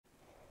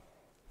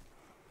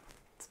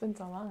been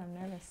so long, I'm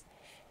nervous.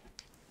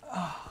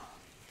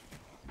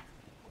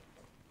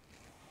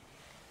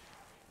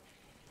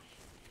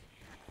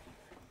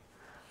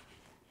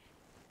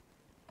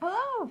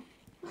 Hello!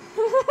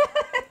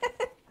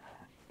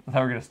 That's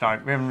how we're going to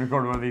start. We haven't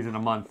recorded one of these in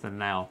a month, and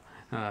now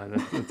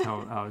that's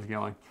how it's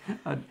going.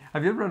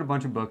 Have you ever read a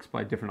bunch of books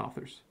by different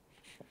authors?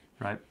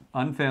 Right?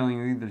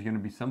 Unfailingly, there's going to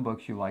be some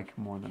books you like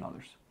more than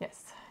others.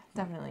 Yes,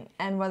 definitely.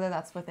 And whether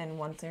that's within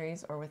one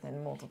series or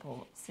within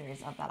multiple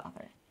series of that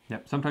author.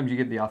 Yep. Sometimes you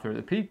get the author at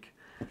the peak.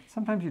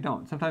 Sometimes you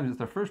don't. Sometimes it's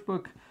their first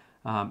book,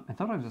 and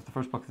sometimes it's the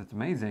first book that's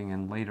amazing,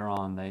 and later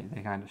on they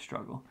kind of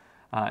struggle.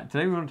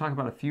 Today we want to talk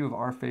about a few of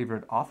our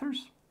favorite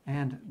authors,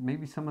 and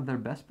maybe some of their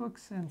best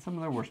books and some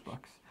of their worst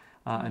books,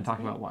 and talk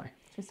about why.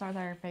 Should we start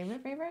with our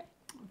favorite?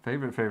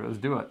 Favorite. Let's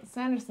do it.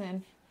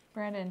 Sanderson,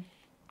 Brandon.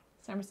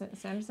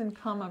 Sanderson,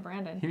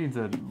 Brandon. He needs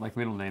a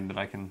middle name that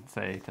I can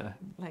say to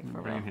bring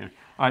him real. here.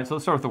 All right, so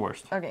let's start with the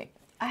worst. Okay.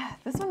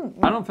 This one...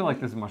 I don't feel like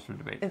this is much of a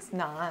debate. It's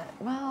not.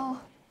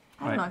 Well,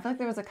 I don't know. I feel like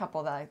there was a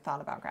couple that I thought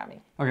about grabbing.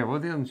 Okay, what were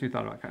the other ones you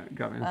thought about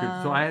grabbing?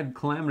 So I had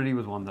Calamity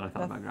was one that I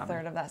thought about grabbing. The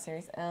third of that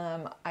series.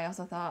 I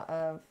also thought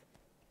of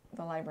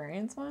the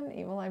Librarians one,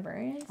 Evil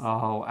Librarians.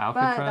 Oh,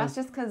 Alcatraz? But that's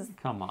just because...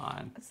 Come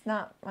on. It's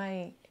not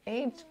my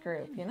age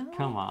group, you know?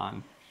 Come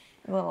on.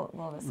 A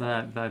little bit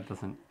silly.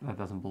 That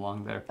doesn't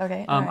belong there.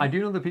 Okay. Right. I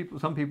do know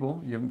some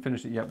people, you haven't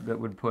finished it yet, that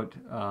would put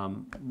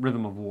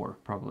Rhythm of War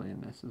probably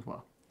in this as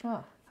well.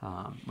 Oh.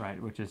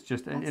 Right, which is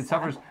just, it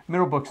suffers,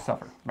 middle books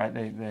suffer, right?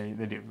 They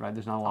do, right?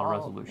 There's not a lot of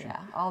resolution.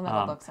 Yeah, all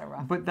middle books are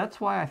rough. But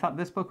that's why I thought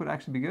this book would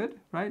actually be good,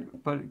 right?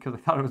 But because I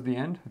thought it was the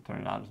end, it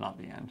turned out it's not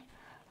the end.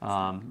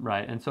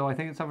 Right, and so I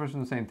think it suffers from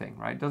the same thing,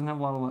 right? It doesn't have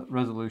a lot of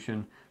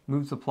resolution,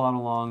 moves the plot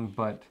along,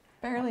 but...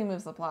 Barely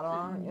moves the plot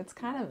along. It's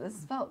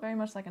this felt very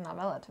much like a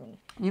novella to me.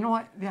 You know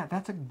what? Yeah,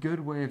 that's a good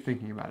way of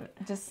thinking about it.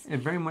 It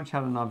very much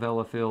had a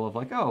novella feel of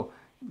like, oh,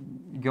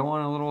 go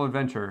on a little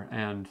adventure,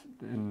 and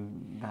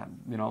that,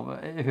 you know,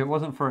 if it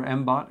wasn't for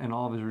Mbot and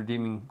all of his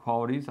redeeming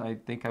qualities, I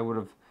think I would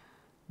have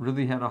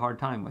really had a hard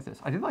time with this.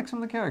 I did like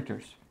some of the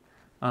characters.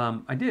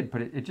 I did,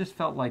 but it just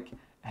felt like,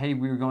 hey,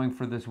 we were going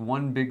for this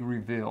one big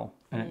reveal,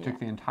 and it took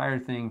the entire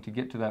thing to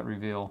get to that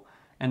reveal.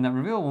 And that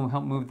reveal will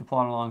help move the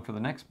plot along for the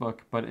next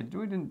book, but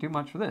we didn't do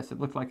much for this. It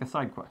looked like a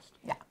side quest.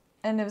 Yeah,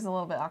 and it was a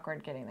little bit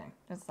awkward getting there.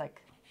 Just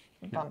like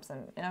bumps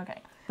and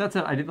okay. That's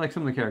it. I did like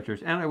some of the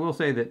characters. And I will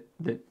say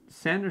that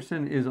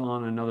Sanderson is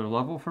on another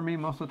level for me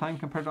most of the time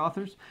compared to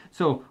authors.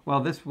 So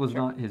while this was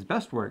not his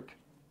best work,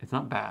 it's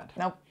not bad.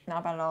 Nope,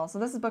 not bad at all. So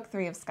this is book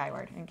 3 of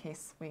Skyward, in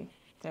case we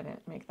didn't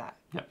make that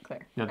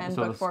clear. Yeah, and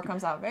so book 4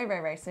 comes out very,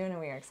 very, very soon, and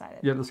we are excited.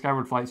 Yeah, the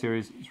Skyward Flight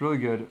series is really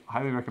good.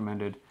 Highly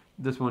recommended.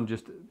 This one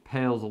just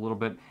pales a little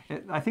bit.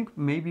 I think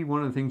maybe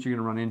one of the things you're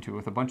going to run into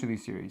with a bunch of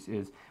these series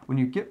is when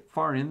you get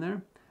far in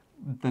there,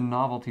 the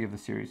novelty of the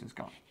series is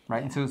gone, right?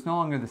 Yeah. And so it's no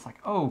longer this like,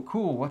 oh,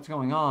 cool, what's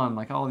going on?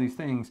 Like all these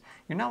things.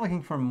 You're not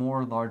looking for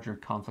more larger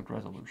conflict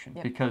resolution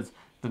because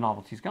the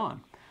novelty's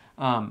gone.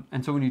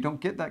 And so when you don't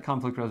get that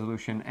conflict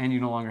resolution and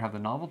you no longer have the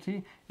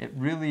novelty, it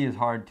really is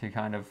hard to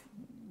kind of,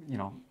 you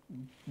know,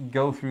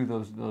 go through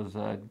those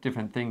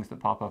different things that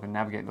pop up and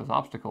navigate those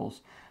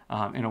obstacles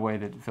in a way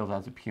that feels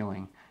as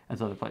appealing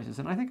as other places.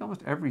 And I think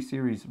almost every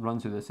series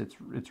runs through this.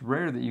 It's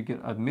rare that you get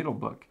a middle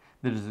book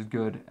that is as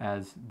good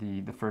as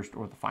the first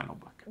or the final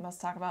book. Let's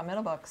talk about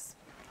middle books.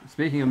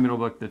 Speaking of middle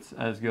book that's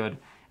as good,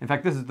 in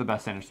fact, this is the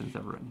best Sanderson's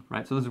ever written,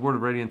 right? So this is Word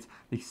of Radiance,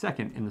 the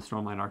second in the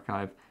Stormlight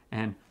Archive,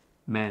 and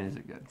man, is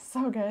it good.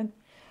 So good.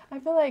 I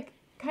feel like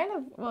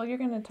well, you're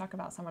going to talk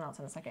about someone else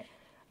in a second,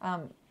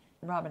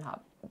 Robin Hobb,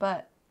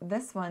 but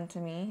this one, to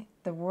me,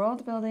 the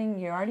world building,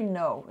 you already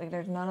know. Like,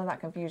 there's none of that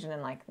confusion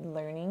and, like,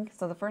 learning.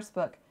 So the first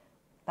book,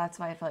 that's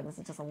why I feel like this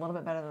is just a little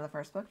bit better than the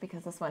first book,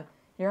 because this one,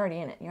 you're already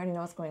in it. You already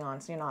know what's going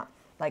on, so you're not,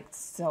 like,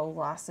 so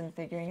lost in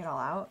figuring it all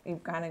out.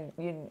 You've kind of,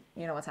 you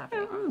know what's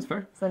happening. Yeah, that's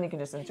fair. So then you can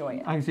just enjoy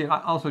it. I can see it.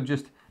 I also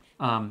just,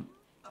 I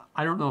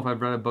don't know if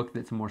I've read a book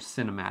that's more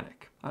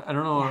cinematic. I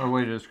don't know a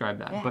way to describe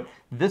that, but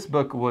this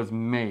book was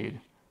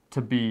made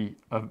to be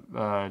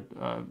a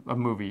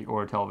movie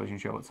or a television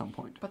show at some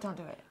point. But don't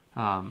do it.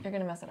 You're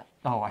going to mess it up.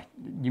 Oh,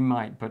 you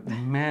might, but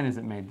man, is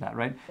it made that,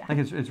 right? Yeah. Like,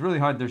 it's really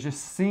hard. There's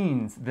just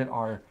scenes that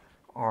are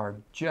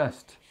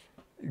just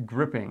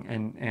gripping,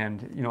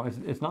 and you know,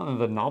 it's not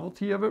the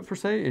novelty of it per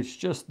se, it's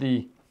just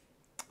the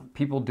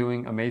people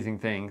doing amazing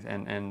things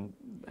and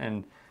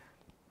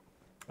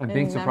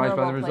being surprised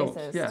by the results.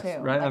 Yes, too.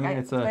 right? Like, I mean,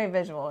 it's very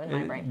visual in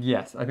my brain.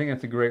 Yes, I think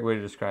that's a great way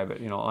to describe it,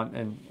 you know,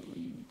 and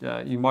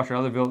you can watch our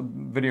other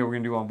video we're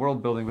going to do on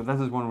world building, but this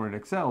is one where it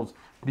excels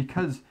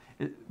because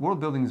world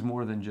building is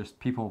more than just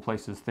people,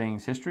 places,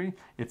 things, history.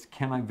 It's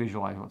can I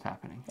visualize what's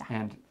happening?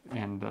 Yeah.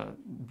 And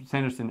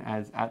Sanderson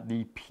is at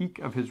the peak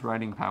of his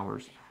writing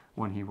powers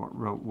when he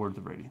wrote Words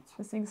of Radiance.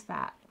 This thing's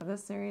fat, but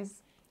this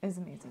series is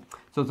amazing.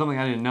 So something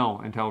I didn't know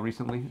until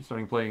recently,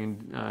 starting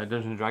playing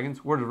Dungeons &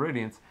 Dragons, Words of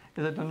Radiance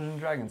is a Dungeons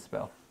 & Dragons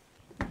spell.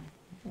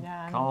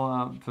 Yeah. Call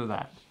out for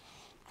that.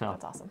 So,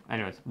 that's awesome.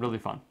 Anyways, really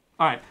fun.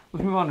 All right,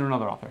 let's move on to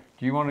another author.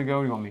 Do you want to go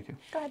or do you want me to?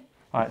 Go ahead.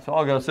 All right, so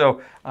I'll go.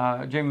 So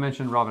Jamie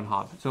mentioned Robin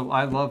Hobb. So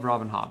I love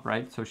Robin Hobb,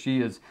 right? So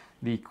she is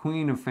the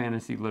queen of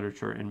fantasy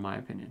literature, in my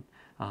opinion.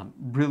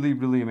 Really,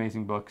 really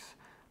amazing books.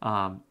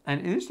 And the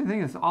interesting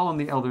thing is all in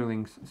the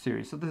Elderlings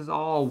series. So this is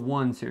all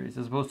one series,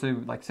 as opposed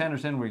to like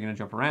Sanderson, where you're going to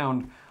jump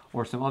around,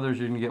 or some others,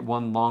 you're going to get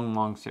one long,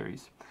 long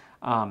series,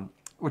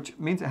 which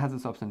means it has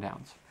its ups and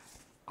downs.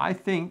 I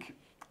think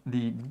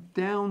the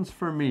downs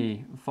for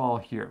me fall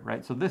here,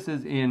 right? So this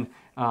is in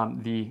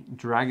the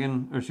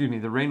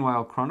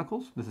Rainwild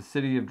Chronicles. This is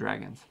City of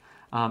Dragons.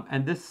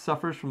 And this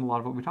suffers from a lot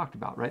of what we talked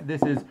about, right?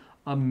 This is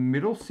a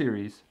middle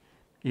series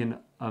in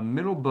a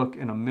middle book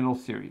in a middle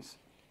series,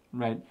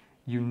 right?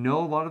 You know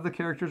a lot of the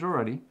characters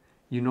already.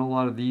 You know a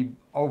lot of the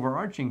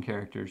overarching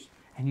characters,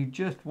 and you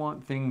just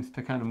want things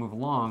to kind of move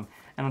along.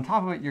 And on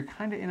top of it, you're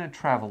kind of in a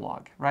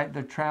travelogue, right?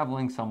 They're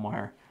traveling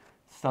somewhere,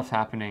 stuff's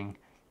happening,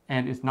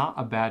 and it's not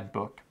a bad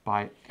book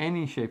by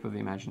any shape of the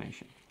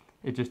imagination.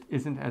 It just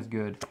isn't as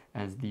good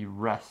as the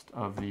rest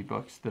of the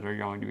books that are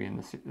going to be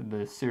in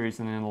the series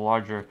and in the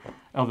larger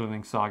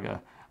Elderling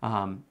saga.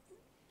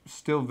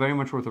 Still very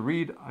much worth a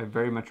read. I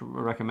very much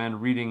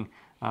recommend reading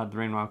the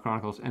Rainwild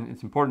Chronicles, and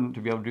it's important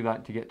to be able to do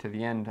that to get to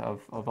the end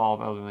of all of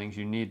Elderlings.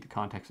 You need the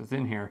context that's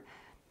in here.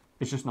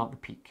 It's just not the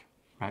peak,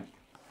 right?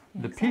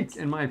 The peak,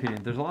 in my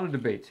opinion, there's a lot of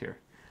debates here,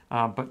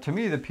 but to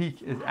me the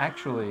peak is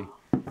actually,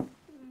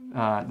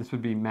 this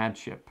would be Mad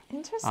Ship.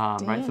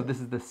 Interesting. Right, so this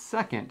is the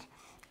second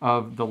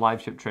of the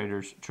Live Ship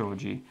Traders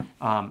trilogy.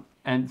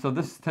 And so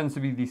this tends to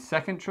be the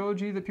second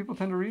trilogy that people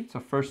tend to read. So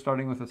first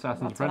starting with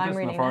Assassin's Apprentice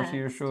and the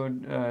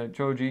Farseer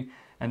trilogy,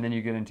 and then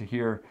you get into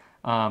here.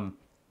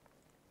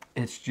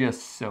 It's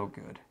just so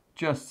good.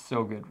 Just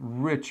so good.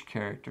 Rich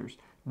characters,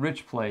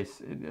 rich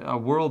place, a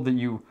world that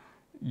you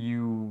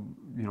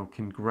know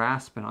can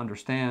grasp and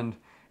understand,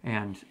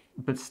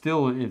 but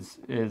still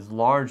is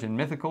large and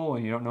mythical,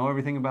 and you don't know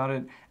everything about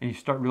it, and you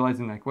start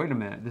realizing like, wait a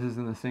minute, this is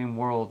in the same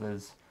world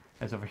as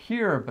over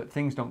here, but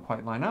things don't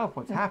quite line up.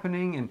 What's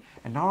happening?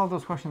 And not all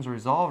those questions are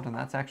resolved, and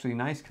that's actually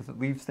nice because it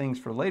leaves things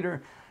for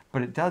later,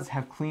 but it does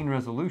have clean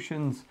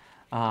resolutions,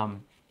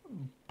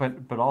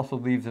 but also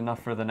leaves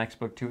enough for the next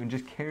book too, and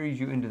just carries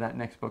you into that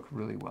next book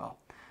really well,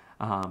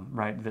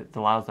 right? That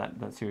allows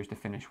that series to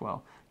finish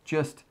well.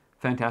 Just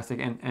fantastic,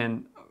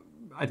 and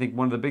I think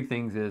one of the big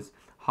things is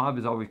Hobb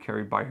is always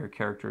carried by her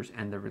characters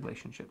and their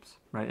relationships,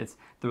 right? It's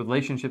the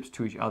relationships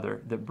to each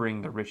other that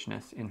bring the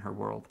richness in her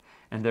world.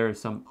 And there is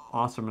some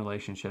awesome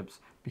relationships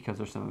because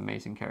there's some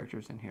amazing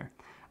characters in here.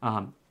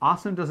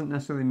 Awesome doesn't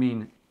necessarily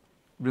mean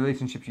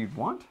relationships you'd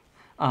want,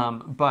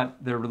 but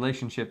they're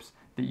relationships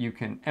that you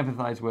can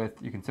empathize with,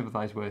 you can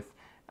sympathize with,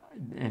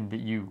 and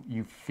that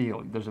you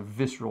feel. There's a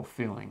visceral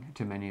feeling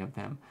to many of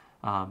them,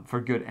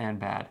 for good and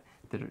bad,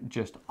 that are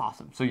just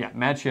awesome. So yeah,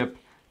 Mad Ship,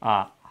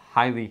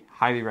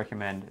 highly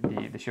recommend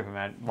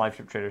the Live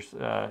Ship Traders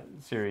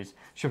series.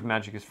 Ship of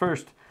Magic is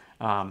first,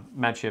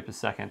 Mad Ship is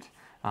second,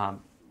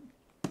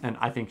 and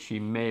I think she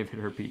may have hit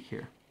her peak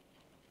here.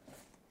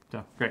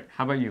 So great.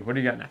 How about you? What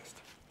do you got next?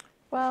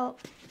 Well,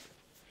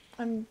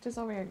 I'm just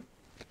over here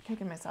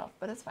kicking myself,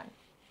 but it's fine.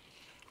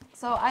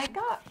 So I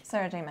got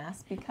Sarah J.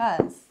 Maas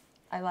because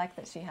I like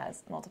that she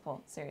has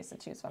multiple series to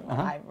choose from that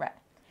I've read.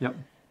 Yep.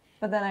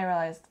 But then I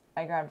realized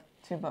I grabbed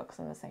 2 books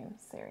in the same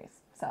series.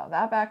 So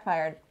that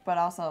backfired, but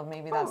also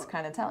maybe that's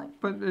kind of telling.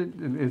 But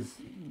is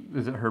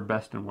it her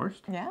best and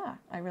worst? Yeah,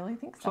 I really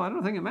think so. So I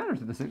don't think it matters.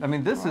 I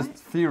mean, this is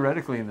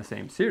theoretically in the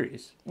same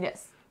series.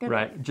 Yes. Good.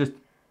 Right. Just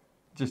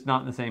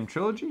not in the same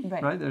trilogy.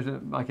 Right. There's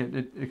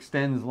it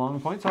extends long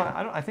points. So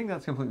I think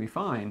that's completely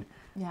fine.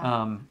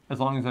 Yeah.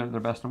 As long as they're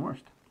best and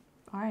worst.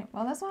 All right.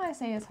 Well, this one I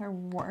say is her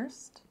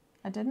worst.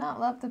 I did not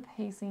love the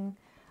pacing.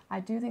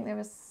 I do think there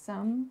was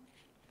some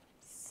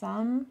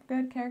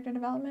good character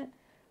development,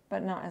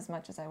 but not as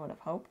much as I would have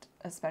hoped,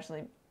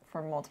 especially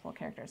for multiple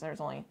characters. There's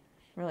only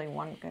really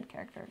one good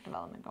character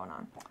development going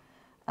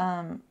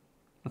on.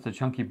 That's a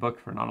chunky book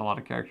for not a lot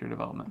of character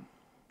development.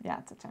 Yeah,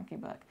 it's a chunky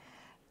book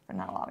for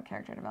not a lot of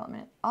character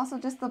development. Also,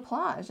 just the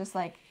plot is just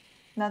like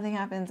nothing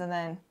happens, and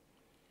then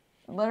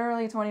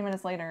literally 20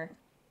 minutes later,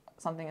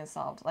 something is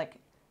solved. Like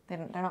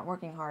they're not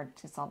working hard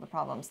to solve the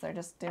problems. They're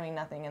just doing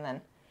nothing, and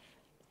then,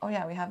 oh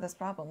yeah, we have this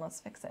problem. Let's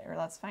fix it, or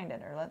let's find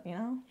it, or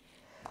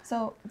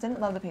So, didn't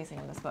love the pacing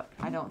of this book.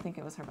 I don't think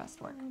it was her best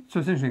work. So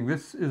it's interesting.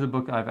 This is a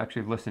book I've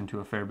actually listened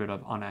to a fair bit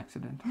of on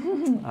accident.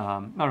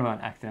 Not on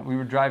accident. We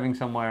were driving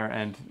somewhere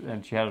and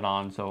she had it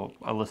on, so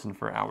I listened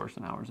for hours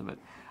and hours of it.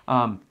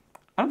 I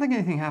don't think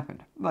anything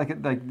happened. Like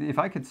if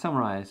I could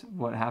summarize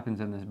what happens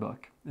in this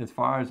book, as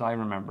far as I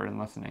remember in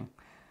listening,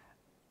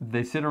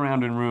 they sit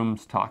around in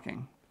rooms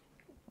talking.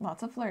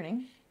 Lots of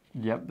flirting.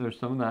 Yep, there's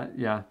some of that,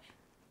 yeah,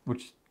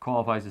 which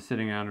qualifies as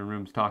sitting around in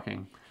rooms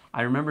talking.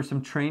 I remember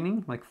some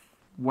training, like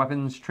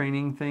weapons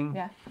training thing.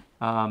 Yeah.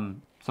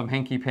 Some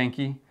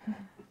hanky-panky,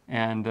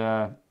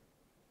 and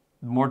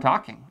more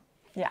talking.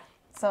 Yeah.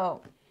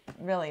 So,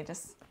 really, I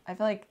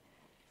feel like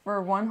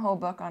for one whole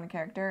book on a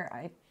character,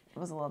 I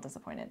was a little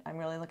disappointed. I'm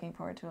really looking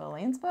forward to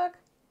Elaine's book.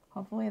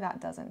 Hopefully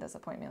that doesn't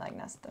disappoint me like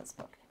Nesta's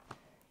book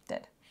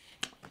did.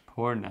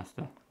 Poor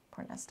Nesta.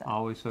 Poor Nesta.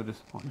 Always so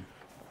disappointed.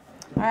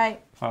 All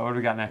right. All right, what do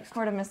we got next?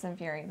 Court of Mist and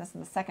Fury. This is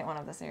the second one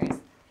of the series.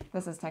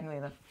 This is technically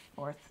the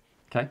fourth.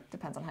 Okay.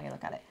 Depends on how you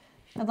look at it.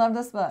 I love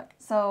this book.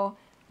 So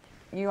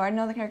you already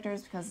know the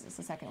characters because it's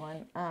the second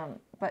one.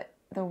 But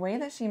the way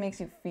that she makes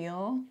you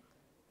feel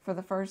for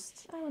the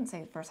first, I wouldn't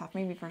say first half,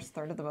 maybe first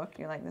third of the book,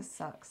 you're like, this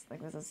sucks.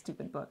 Like, this is a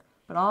stupid book.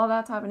 But all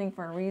that's happening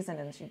for a reason,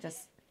 and she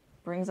just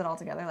brings it all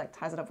together, like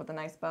ties it up with a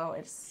nice bow.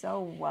 It's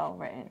so well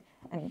written.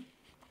 And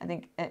I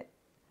think it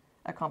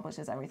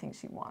accomplishes everything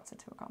she wants it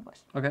to accomplish.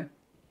 Okay.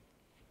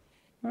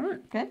 All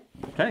right. Good?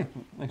 Okay.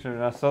 Thanks for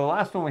that. So the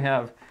last one we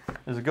have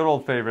is a good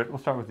old favorite. We'll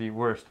start with the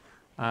worst.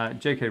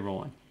 J.K.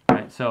 Rowling.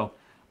 Right. So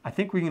I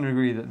think we can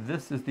agree that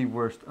this is the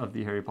worst of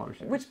the Harry Potter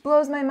series. Which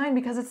blows my mind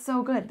because it's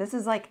so good. This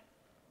is like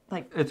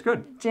it's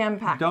good.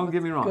 Jam-packed. Don't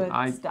get me wrong.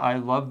 I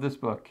love this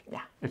book.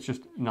 Yeah. It's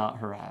just not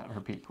her at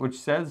her peak, which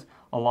says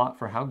a lot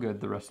for how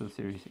good the rest of the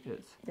series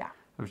is. Yeah.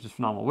 It was just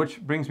phenomenal.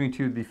 Which brings me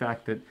to the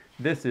fact that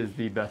this is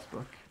the best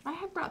book. I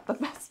have brought the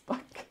best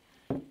book.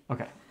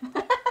 Okay.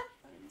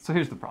 So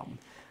here's the problem.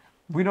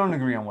 We don't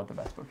agree on what the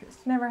best book is.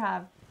 Never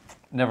have.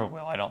 Never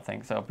will, I don't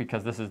think so,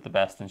 because this is the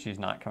best and she's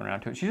not coming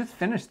around to it. She just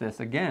finished this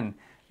again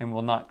and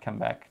will not come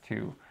back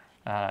to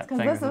saying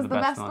this is the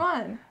best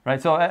one.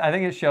 Right, so I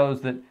think it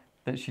shows that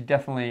she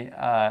definitely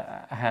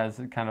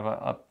has kind of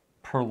a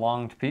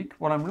prolonged peak.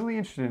 What I'm really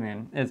interested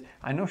in is,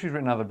 I know she's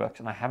written other books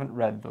and I haven't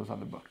read those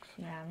other books.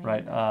 Yeah,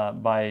 right,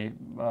 by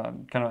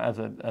kind of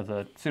as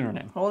a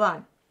pseudonym. Hold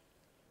on.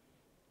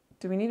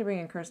 Do we need to bring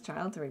in Cursed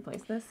Child to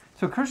replace this?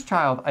 So Cursed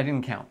Child, I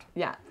didn't count.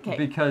 Yeah, okay.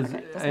 Because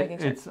okay,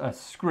 it's a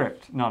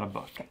script, not a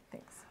book. Okay,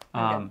 thanks.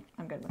 I'm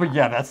good with but that.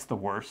 yeah, that's the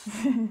worst.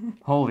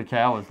 Holy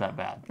cow, is that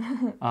bad?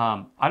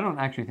 I don't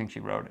actually think she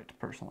wrote it,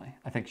 personally.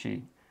 I think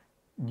she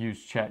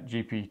used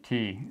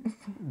ChatGPT,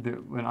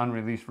 an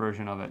unreleased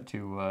version of it,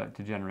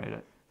 to generate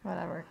it.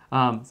 Whatever.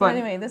 But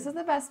anyway, this is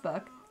the best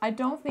book. I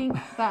don't think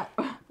that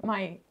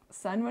my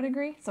son would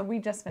agree, so we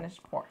just finished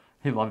 4.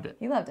 He loved it.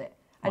 He loved it.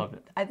 Loved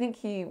it. I think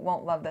he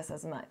won't love this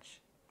as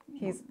much.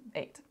 He's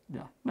 8.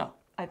 Yeah, no.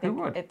 I think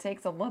it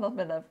takes a little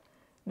bit of,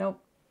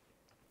 nope.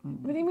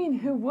 What do you mean,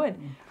 who would?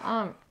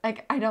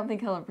 Like, I don't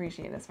think he'll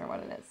appreciate this for what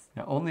it is.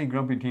 Yeah, only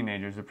grumpy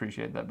teenagers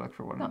appreciate that book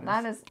for what it is.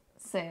 That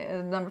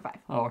is, number 5.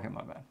 Oh, okay,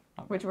 my bad.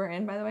 Which we're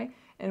in, by the way.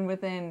 And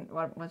within,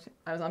 I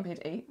was on page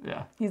 8.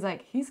 Yeah. He's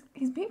like, he's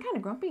being kind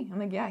of grumpy. I'm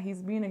like, yeah,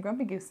 he's being a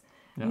grumpy goose.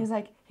 Yeah. And he's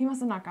like, he must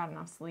have not got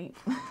enough sleep.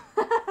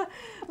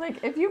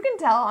 Like, if you can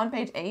tell on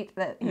page 8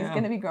 that he's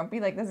going to be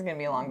grumpy, like, this is going to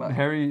be a long book.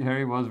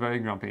 Harry was very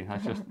grumpy.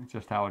 That's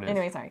just how it is.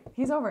 Anyway, sorry.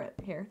 He's over it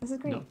here. This is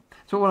great. No.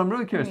 So what I'm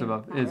really curious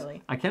about is,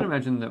 I can't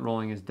imagine that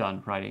Rowling is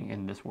done writing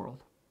in this world.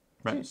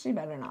 Right? She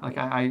better not. Like,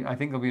 I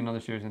think there'll be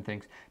another series and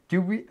things.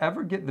 Do we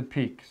ever get the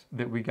peaks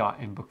that we got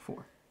in book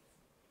 4?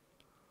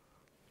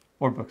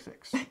 Or book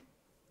 6?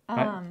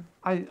 Right?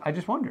 I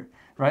just wonder,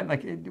 right?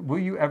 Like, will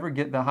you ever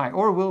get the high?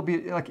 Or will it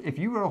be, like, if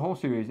you wrote a whole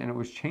series and it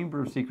was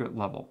Chamber of Secret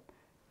level,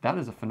 that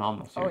is a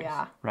phenomenal series. Oh,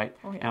 yeah. Right?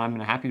 Oh, yeah. And I'm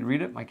happy to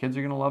read it. My kids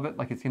are going to love it.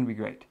 Like, it's going to be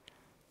great.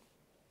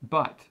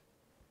 But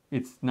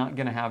it's not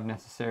going to have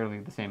necessarily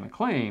the same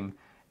acclaim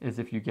as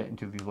if you get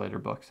into these later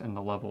books and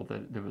the level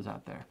that was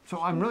out there.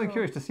 So I'm really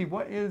curious to see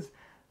what is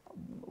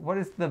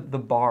the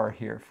bar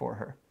here for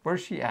her.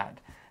 Where's she at?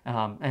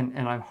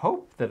 And I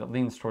hope that it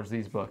leans towards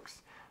these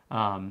books.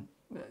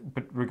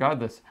 But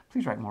regardless,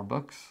 please write more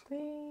books.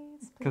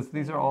 Please. Because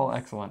these are all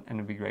excellent, and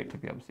it'd be great to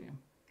be able to see them.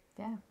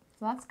 Yeah.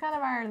 So that's kind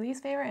of our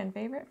least favorite and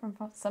favorite from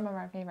some of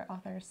our favorite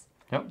authors.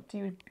 Yep. Do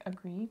you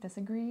agree,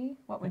 disagree?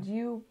 What would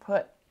you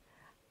put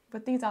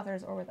with these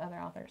authors or with other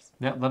authors?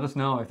 Yeah, let us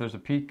know if there's a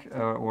peak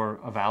or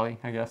a valley,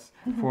 I guess,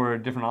 for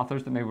different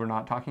authors that maybe we're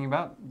not talking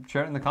about.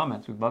 Share it in the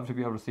comments. We'd love to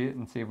be able to see it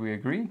and see if we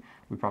agree.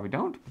 We probably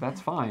don't, but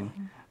that's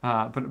fine.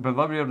 But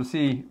love to be able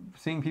to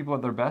seeing people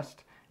at their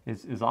best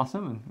is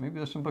awesome, and maybe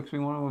there's some books we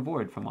want to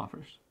avoid from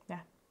authors. Yeah,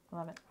 I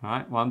love it. All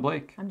right, well, I'm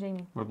Blake. I'm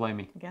Jamie. We're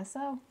Blamie. I guess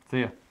so. See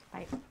ya.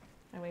 Bye.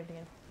 I waved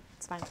again.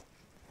 It's fine.